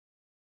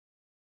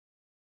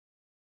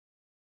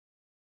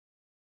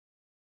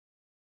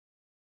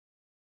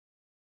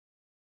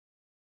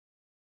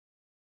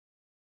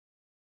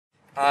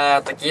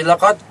ตะกี้เรา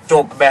ก็จ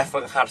บแบบฝึ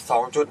กหัด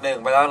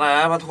 2.1 ไปแล้วนะ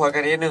มาทวนกั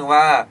นนิดนึง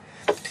ว่า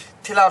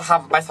ที่เราท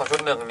ำไป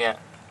 2.1 เนี่ย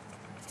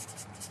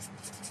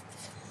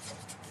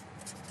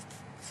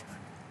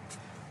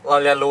เรา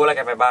เรียนรู้อะไร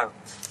กันไปบ้าง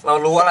เรา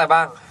รู้อะไรบ้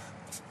าง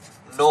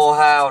know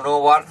how know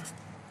what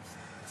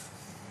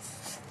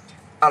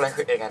อะไร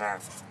คือเอกนาม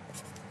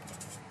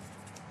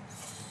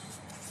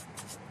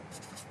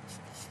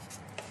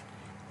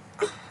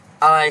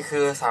อะไรคื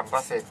อ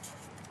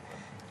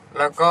3%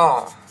แล้วก็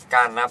ก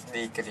ารนับ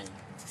ดีกรี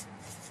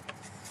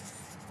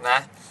นะ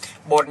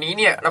บทนี้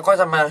เนี่ยเราก็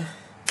จะมา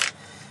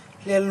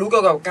เรียนรู้เกี่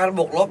ยวกับการบ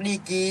วกลบดี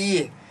กรี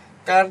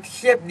การเ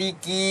ทียบดี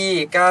กรี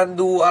การ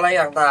ดูอะไร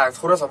ต่างๆ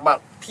คุณสมบั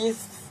ติที่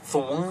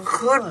สูง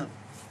ขึ้น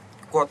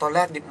กว่าตอนแร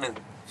กนิดหนึ่ง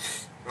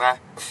นะ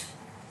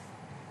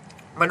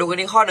มาดูกัน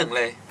ที่ข้อ 1เ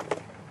ลย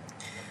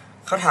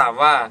เขาถาม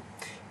ว่า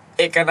เ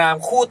อกนาม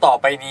คู่ต่อ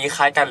ไปนี้ค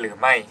ล้ายกันหรือ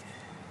ไม่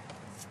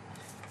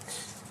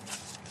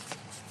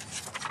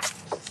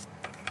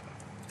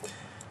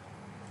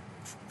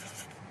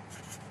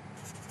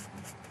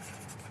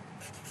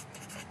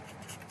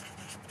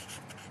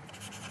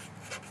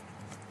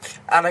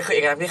อะไรคือเอ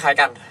กนามที่คล้าย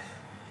กัน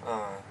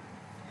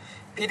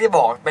พี่ได้บ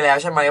อกไปแล้ว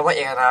ใช่ไหมว่าเอ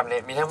กนามเนี่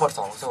ยมีทั้งหมด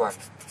2ส่วน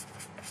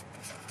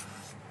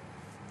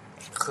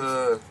คือ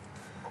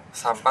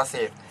สัมประ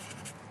สิทธิ์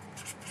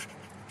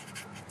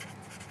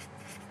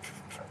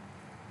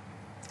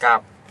กับ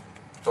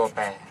ตัวแป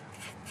ร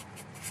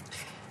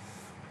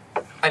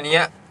อันนี้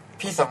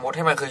พี่สมมุติใ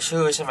ห้มันคือ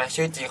ชื่อใช่ไหม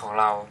ชื่อจริงของ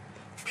เรา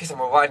พี่สม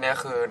มุติว่าอันนี้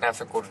คือนาม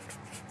สกุล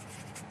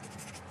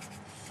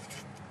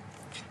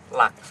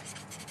หลัก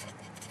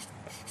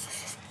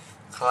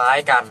คล้าย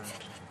กัน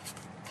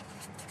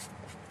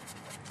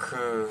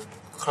คือ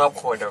ครอบ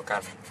ครัวเดียวกั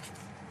น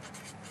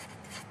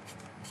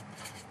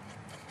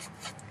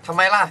ทำไ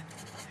มล่ะ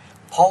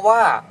เพราะว่า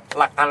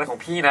หลักการของ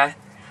พี่นะ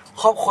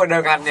ครอบครัวเดี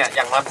ยวกันเนี่ยอ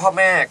ย่างน้อยพ่อแ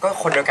ม่ก็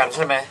คนเดียวกันใ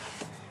ช่ไหม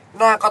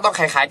หน้าก็ต้อง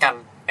คล้ายๆกัน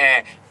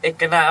เอ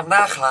กนามหน้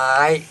าคล้า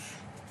ย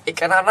เอ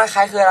กนามหน้าคล้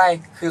ายคืออะไร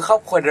คือครอ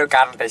บครัวเดียว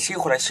กันแต่ชื่อ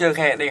คนละชื่อแ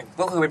ค่นั้นเอง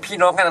ก็คือเป็นพี่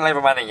น้องกันอะไรป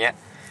ระมาณอย่างเงี้ย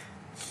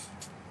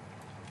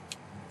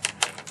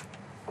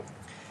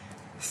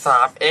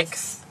 3x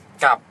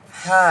กับ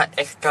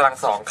 5x กำลัง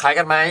2คล้าย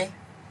กันไหม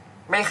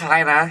ไม่คล้าย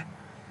นะ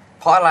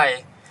เพราะอะไร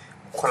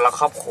คนละ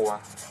ครอบครัว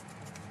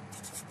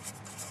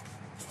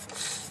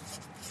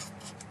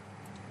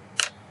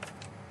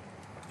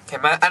เห็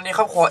นไหมอันนี้ค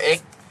รอบครัว x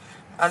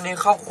อันนี้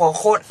ครอบครัว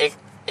โคตร x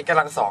x กำ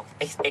ลัง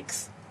2 xx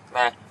น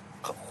ะ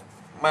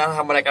มาท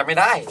ำอะไรกันไม่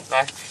ได้น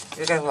ะ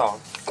x กำลัง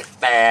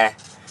2แต่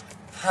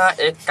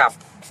 5x กับ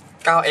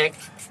 9x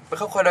เป็น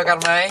ครอบครัวเดียวกัน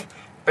ไหม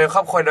เป็นคร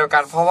อบครัวเดียวกั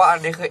นเพราะว่าอัน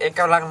นี้คือ x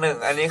กำลัง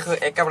1อันนี้คือ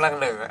x กำลัง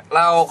1เร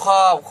าคร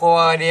อบครัว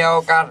เดียว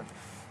กัน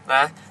น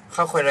ะค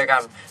รอบครัวเดียวกั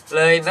นเล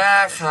ยหน้า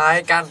คล้าย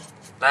กัน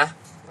นะ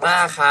หน้า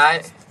คล้าย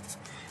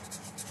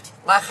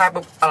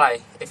ปุ๊บอะไร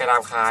เอกนา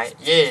มคล้าย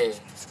เย่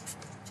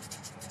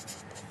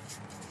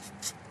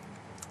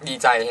ดี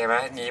ใจเห็นไหม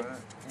ยิ้ม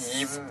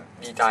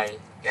ดีใจ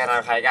เอกนา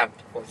มคล้ายกัน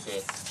โอเค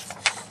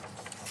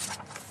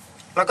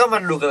แล้วก็มา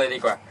ดูกันเลยดี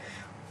กว่า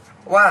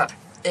ว่า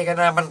เอก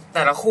นามมันแ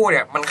ต่ละคู่เ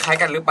นี่ยมันคล้าย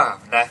กันหรือเปล่า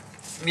นะ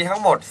มีทั้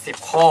งหมด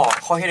10ข้อ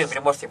ที่1มี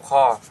ทั้งหมด10ข้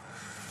อ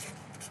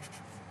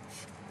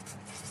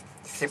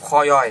10ข้อ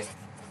ย่อย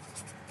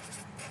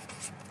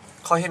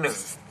ข้อที่1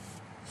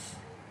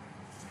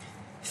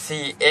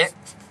 4x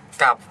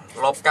กับ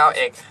ลบ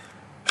 9x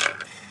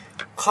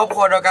ครอบค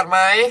รัวเดียวกันไหม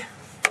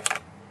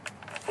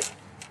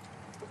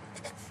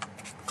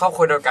ครอบค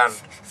รัวเดียวกัน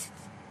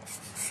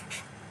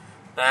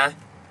นะ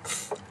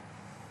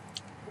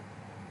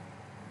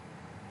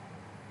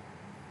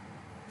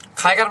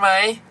คล้ายกันไหม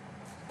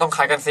ต้องค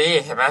ล้ายกันสิ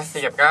เห็นไหม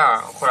4กับ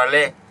9คนละเล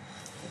ข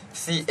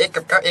 4x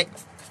กับ 9x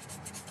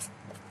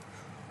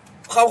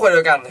ครอบครัวเดี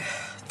ยวกัน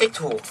ติ๊ก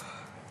ถูก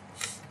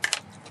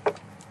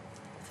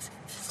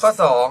ข้อ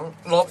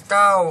2ลบ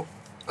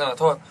9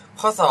โทษ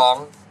ข้อ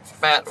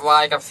2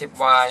 8y กับ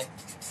 10y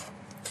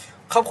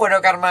ครอบครัวเดี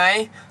ยวกันไหม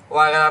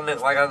y กำลัง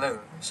1 y กำลัง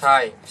1ใ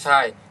ช่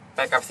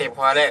8กับ10ค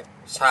นละเลข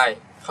ใช่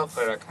ครอบครั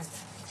วเดียวกัน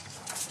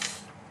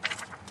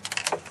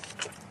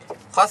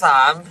ข้อ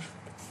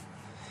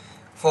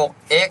3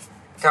 6x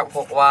กับ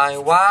 6y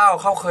ว้าว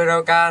ครอบครัวเดี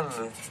ยวกัน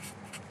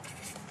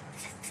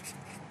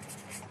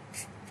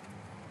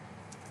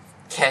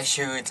แค่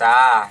ชื่อจ้า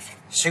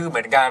ชื่อเห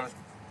มือนกัน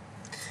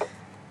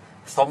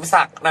สม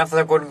ศักดิ์นาม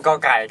สกุลกอ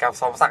ไก่กับ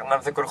สมศักดิ์นา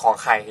มสกุลขอ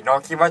ไข่น้อง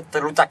คิดว่าจะ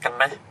รู้จักกันไ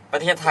หมปร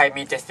ะเทศไทย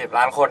มี70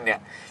 ล้านคนเนี่ย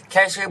แ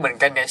ค่ชื่อเหมือน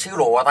กันเนี่ยชื่อโ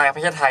หลตายปร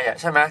ะเทศไทย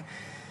ใช่ไหม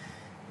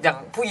อย่าง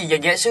ผู้หญิงอย่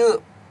างเงี้ยชื่อ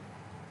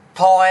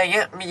ทอยอย่างเ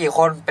งี้ยมีกี่ค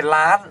นเป็น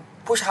ล้าน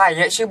ผู้ชายอย่าง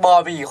เงี้ยชื่อบอ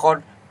มีกี่คน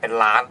เป็น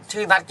ล้าน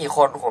ชื่อนัดกี่ค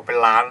นโอ้โหเป็น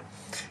ล้าน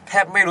แท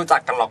บไม่รู้จั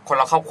กกันหรอกคน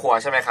ละครอบครัว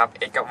ใช่ไหมครับ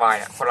x กับ y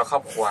คนละครอ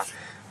บครัว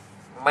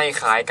ไม่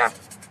คล้ายกัน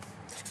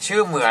ชื่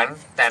อเหมือน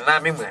แต่หน้า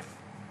ไม่เหมือน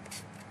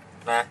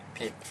นะ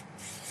ผิด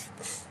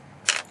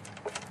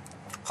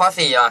ข้อ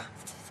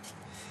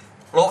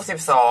4ลบ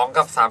12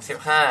กับ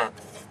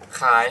35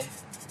คล้าย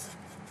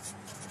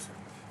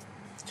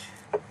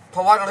เพร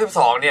าะว่าลบ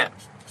12เนี่ย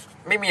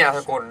ไม่มีนามส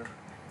กุล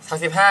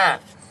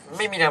35ไ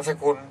ม่มีนามส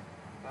กุล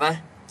นะ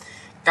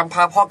กำพร้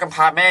าพ่อกำพ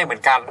ร้าแม่เหมือ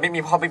นกันไม่มี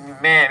พ่อไม่มี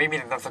แม่ไม่มี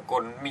นามสกุ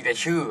ลมีแต่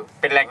ชื่อ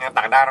เป็นแรงงาน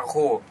ต่างด้าวทั้ง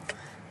คู่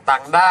ต่า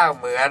งด้าว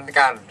เหมือน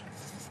กั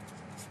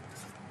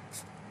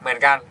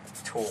น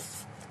ถูก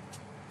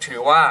ถือ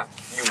ว่า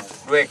อยู่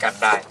ด้วยกัน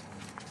ได้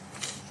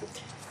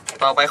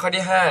ต่อไปข้อ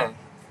ที่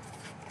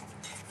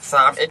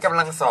3x กำ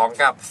ลังสอง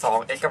กับ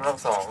 2x กำลัง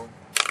สอง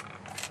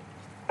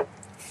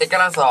x ก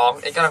ำลังสอง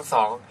x กำลังส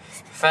อง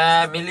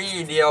family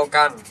เดียว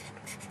กัน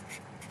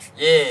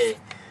เย่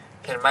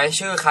เห็นไหม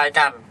ชื่อคล้าย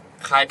กัน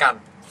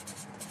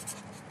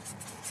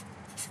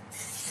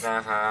นะ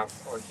ครับ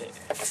โอเค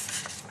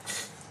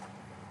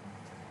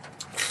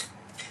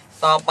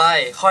ต่อไป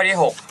ข้อที่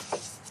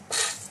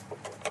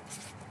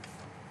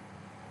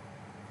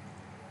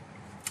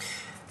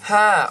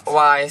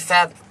5yz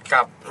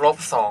กับ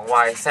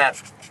-2yz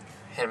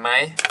เห็นไหม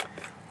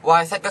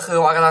yz ก็คือ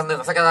y กำลัง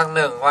1 z กำลัง1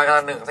 y กำ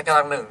ลัง1 z กำ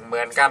ลัง1เห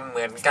มือนกั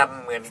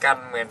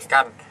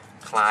น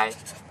คล้าย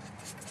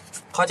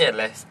ข้อ7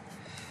เลย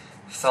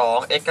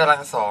 2x กำลั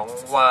ง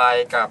2 y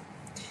กับ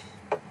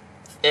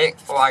x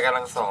y กำ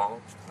ลัง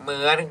2เห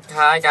มือนค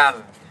ล้ายกัน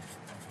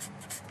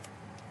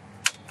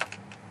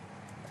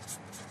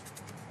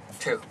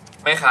ถึง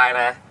ไม่คล้าย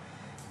นะ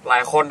หลา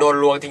ยคนโดน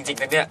ลวงจริง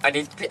ๆนะเนี่ยอัน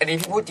นี้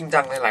พี่พูดจริงจั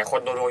งเลยหลายคน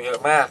โดนลวงเยอะ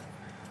มาก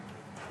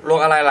ลวง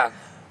อะไรล่ะ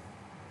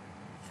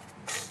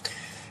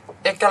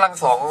x กำลัง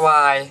2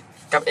 y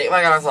กับ x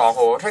y กำลัง2โ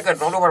หถ้าเกิด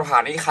น้องดูผ่า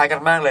นๆนี่คล้ายกั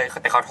นมากเลย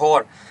แต่ขอโท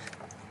ษ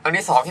อัน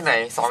นี้2ที่ไหน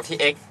2ที่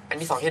x อัน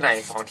นี้2ที่ไหน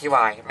2ที่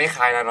y ไม่ค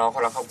ล้ายนะน้องค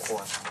นละครอบครัว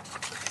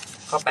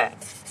ข้อ8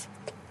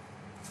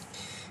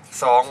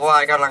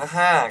 2y กำลัง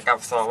5กับ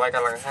 2y ก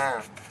ำลัง5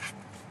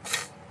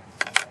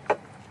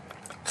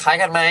คล้าย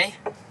กันไหม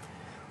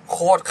โค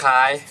ตรคล้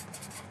าย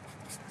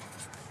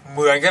เห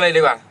มือนกันเลย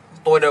ดีกว่า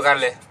ตัวเดียวกัน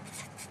เลย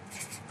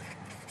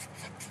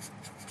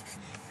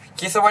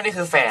คิดซะว่านี่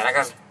คือแฝดแล้ว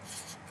กัน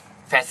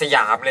แฝดสย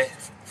ามเลย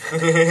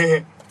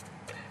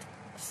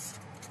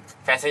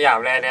แฝดสยาม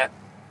เลยเนี่ย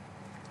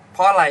เพ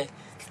ราะอะไร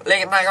เลข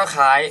หน้าก็ค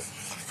ล้าย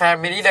แฟ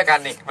มิลี่เดียวกัน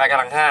อีกyก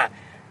ำลัง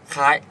5ค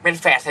ล้ายเป็น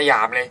แฝดสย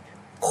ามเลย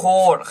โค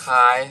ตรค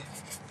ล้าย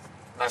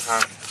นะครั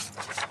บ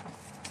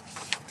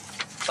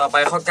ต่อไป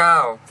ข้อ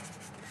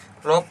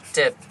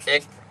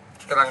9-7x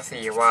กำลัง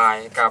 4y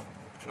กับ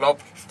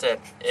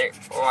-7x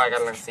y ก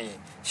ำลัง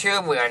4ชื่อ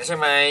เหมือนใช่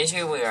ไหม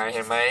ชื่อเหมือนเ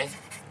ห็นไหม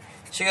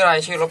ชื่ออะไร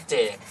ชื่อ-7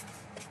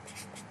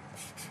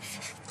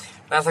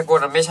นามสกุล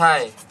มันไม่ใช่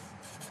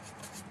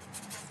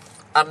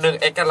อันหนึ่ง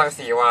x กำลัง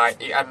 4y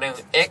อีกอันหนึ่ง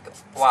x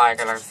y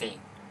กำลัง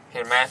4เ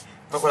ห็นไหม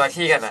มันคนละ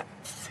ที่กันอ่ะ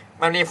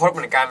มันมีพจน์เห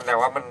มือนกันแต่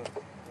ว่ามัน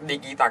ดี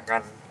กรีต่างกั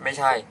นไม่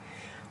ใช่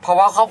เพราะ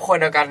ว่าครอบครัว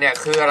เดียวกันเนี่ย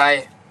คืออะไร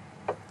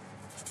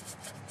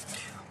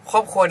คร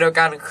อบครัวเดียว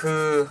กันคื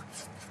อ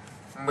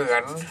เหมือ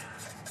น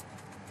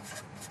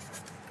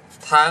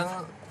ทั้ง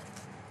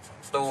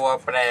ตัว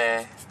แปร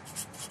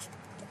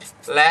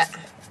และ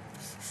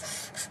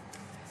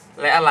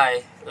อะไร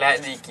และ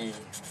ดีกรี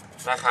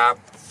นะครับ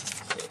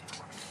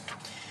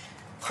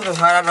ข้อสุด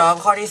ท้ายแล้วน้อง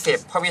ข้อที่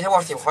10พอมีทั้งหม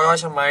ด10ข้อ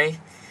ใช่ไหม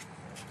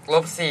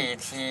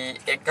-4t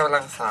x กำลั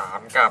ง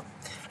3กับ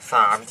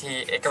3t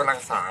x กำลัง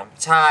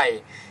3ใช่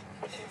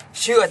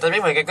ชื่ออาจจะไม่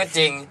เหมือนกันก็จ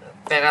ริง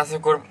แต่นามส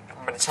กุล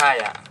มันใช่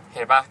อ่ะเ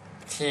ห็นปะ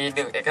t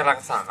 1 x กำลัง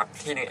3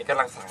 t 1 x กำ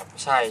ลัง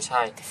3ใช่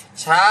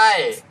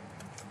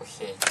โอเค